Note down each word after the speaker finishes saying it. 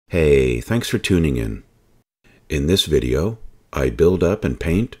Hey, thanks for tuning in. In this video, I build up and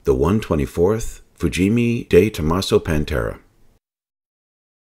paint the 1/24th Fujimi de Tomaso Pantera.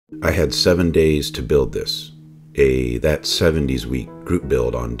 I had 7 days to build this, That 70s Week group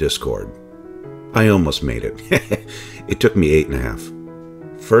build on Discord. I almost made it. It took me 8.5.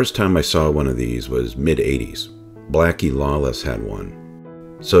 First time I saw one of these was mid-80s. Blackie Lawless had one.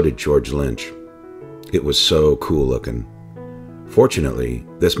 So did George Lynch. It was so cool looking. Fortunately,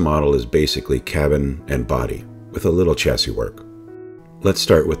 this model is basically cabin and body, with a little chassis work. Let's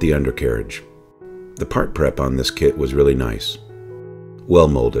start with the undercarriage. The part prep on this kit was really nice. Well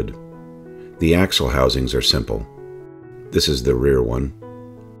molded. The axle housings are simple. This is the rear one.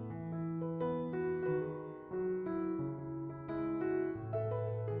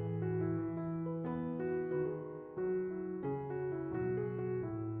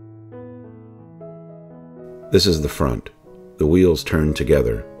 This is the front. The wheels turn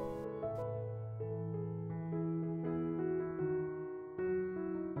together.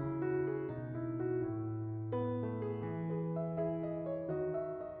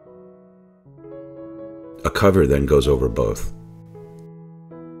 A cover then goes over both.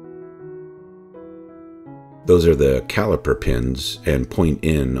 Those are the caliper pins and point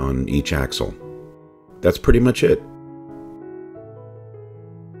in on each axle. That's pretty much it.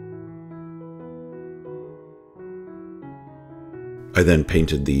 I then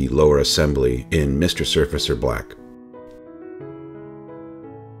painted the lower assembly in Mr. Surfacer Black.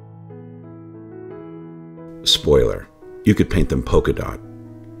 Spoiler, you could paint them polka dot.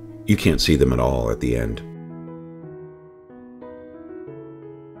 You can't see them at all at the end.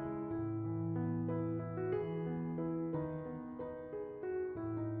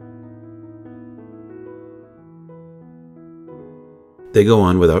 They go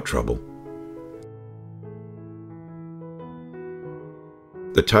on without trouble.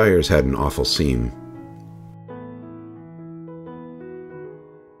 The tires had an awful seam.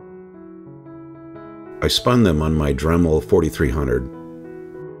 I spun them on my Dremel 4300.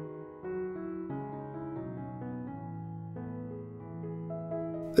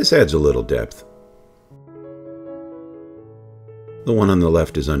 This adds a little depth. The one on the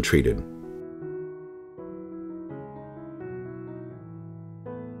left is untreated.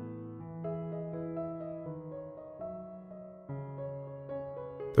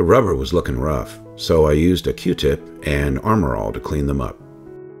 The rubber was looking rough, so I used a Q-tip and Armor All to clean them up.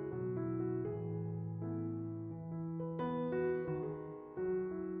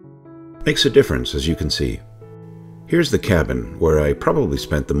 Makes a difference, as you can see. Here's the cabin, where I probably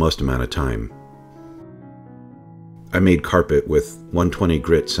spent the most amount of time. I made carpet with 120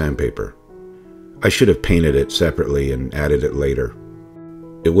 grit sandpaper. I should have painted it separately and added it later.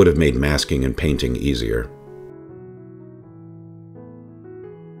 It would have made masking and painting easier.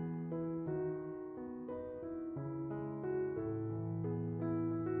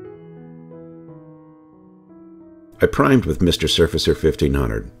 I primed with Mr. Surfacer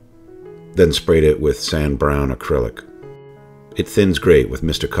 1500, then sprayed it with sand brown acrylic. It thins great with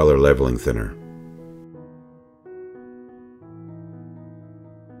Mr. Color leveling thinner.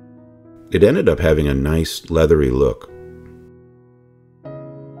 It ended up having a nice leathery look.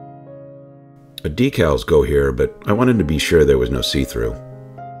 Decals go here, but I wanted to be sure there was no see-through.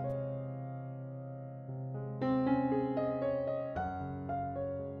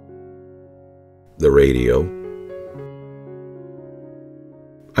 The radio.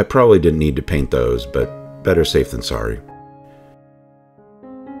 I probably didn't need to paint those, but better safe than sorry.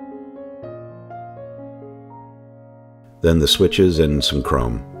 Then the switches and some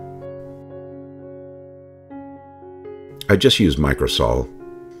chrome. I just used microsol.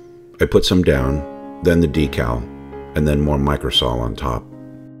 I put some down, then the decal, and then more microsol on top.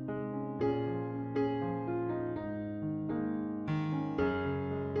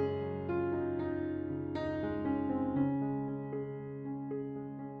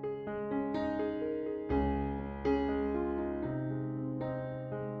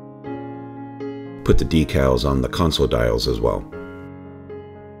 Put the decals on the console dials as well.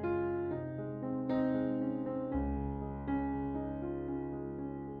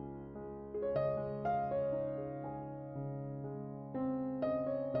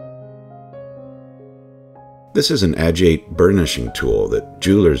 This is an agate burnishing tool that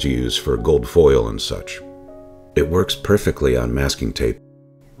jewelers use for gold foil and such. It works perfectly on masking tape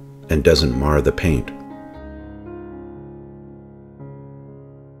and doesn't mar the paint.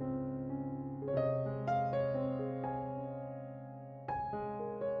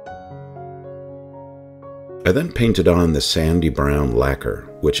 I then painted on the sandy brown lacquer,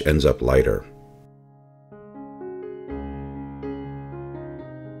 which ends up lighter.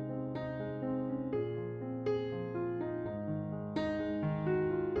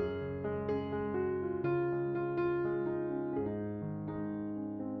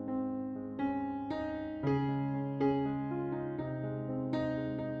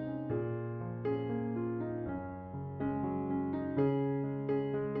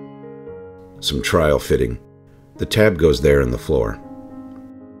 some trial fitting. The tab goes there in the floor.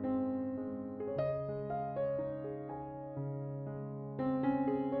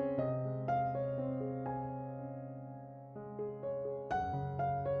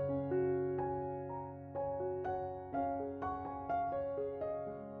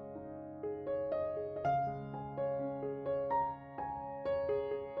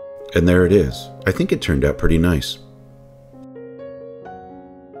 And there it is. I think it turned out pretty nice.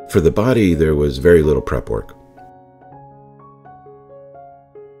 For the body, there was very little prep work.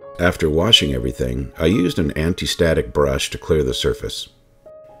 After washing everything, I used an anti-static brush to clear the surface,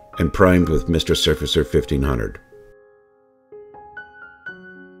 and primed with Mr. Surfacer 1500.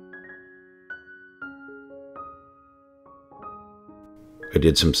 I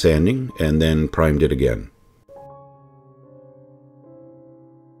did some sanding, and then primed it again.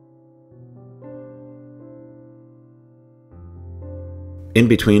 In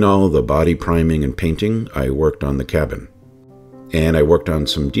between all the body priming and painting, I worked on the cabin. And I worked on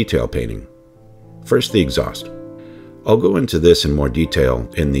some detail painting. First, the exhaust. I'll go into this in more detail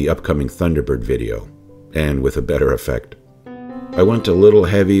in the upcoming Thunderbird video, and with a better effect. I went a little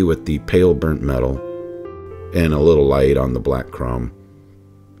heavy with the pale burnt metal, and a little light on the black chrome.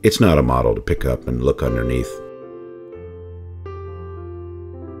 It's not a model to pick up and look underneath.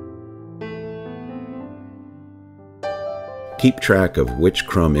 Keep track of which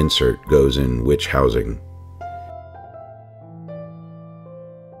chrome insert goes in which housing.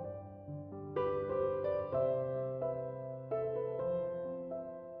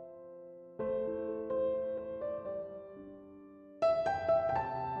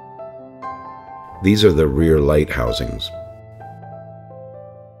 These are the rear light housings.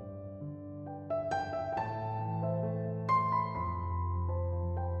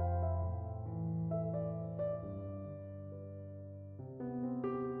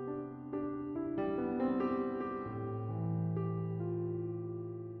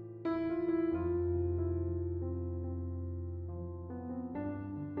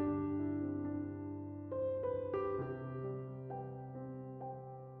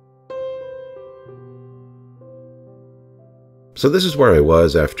 So this is where I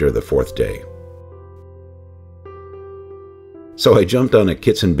was after the 4th day. So I jumped on a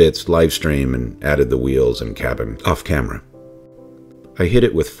Kits and Bits live stream and added the wheels and cabin off camera. I hit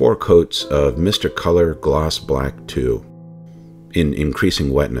it with 4 coats of Mr. Color Gloss Black 2 in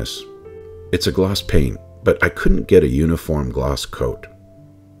increasing wetness. It's a gloss paint, but I couldn't get a uniform gloss coat.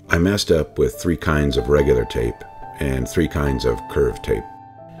 I messed up with 3 kinds of regular tape and 3 kinds of curved tape,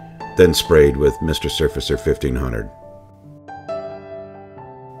 then sprayed with Mr. Surfacer 1500.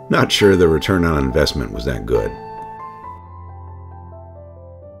 Not sure the return on investment was that good.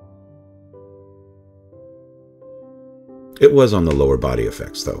 It was on the lower body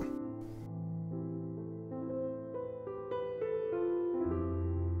effects, though.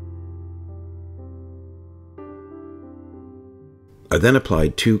 I then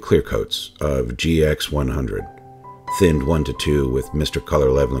applied 2 clear coats of GX100, thinned 1 to 2 with Mr.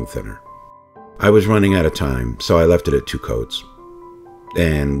 Color Leveling Thinner. I was running out of time, so I left it at 2 coats,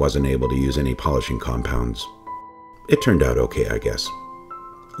 and wasn't able to use any polishing compounds. It turned out okay, I guess.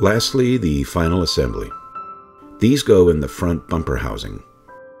 Lastly, the final assembly. These go in the front bumper housing.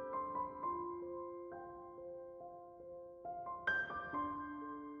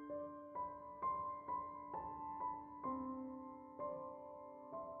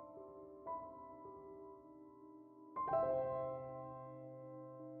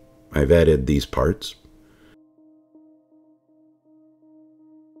 I've added these parts.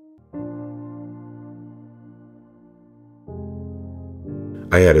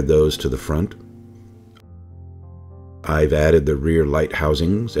 I added those to the front. I've added the rear light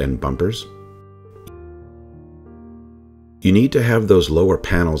housings and bumpers. You need to have those lower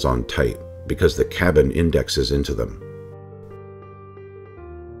panels on tight because the cabin indexes into them.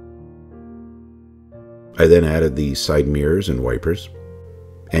 I then added the side mirrors and wipers,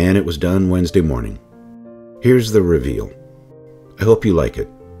 and it was done Wednesday morning. Here's the reveal. I hope you like it.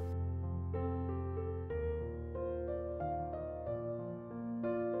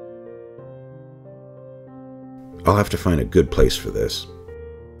 I'll have to find a good place for this,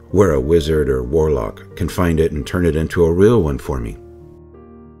 where a wizard or warlock can find it and turn it into a real one for me.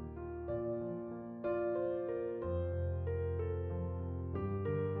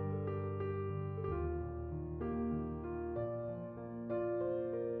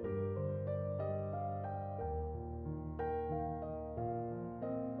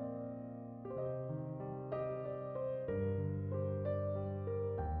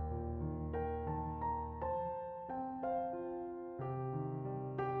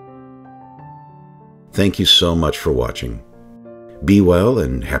 Thank you so much for watching. Be well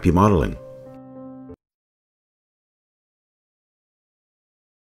and happy modeling.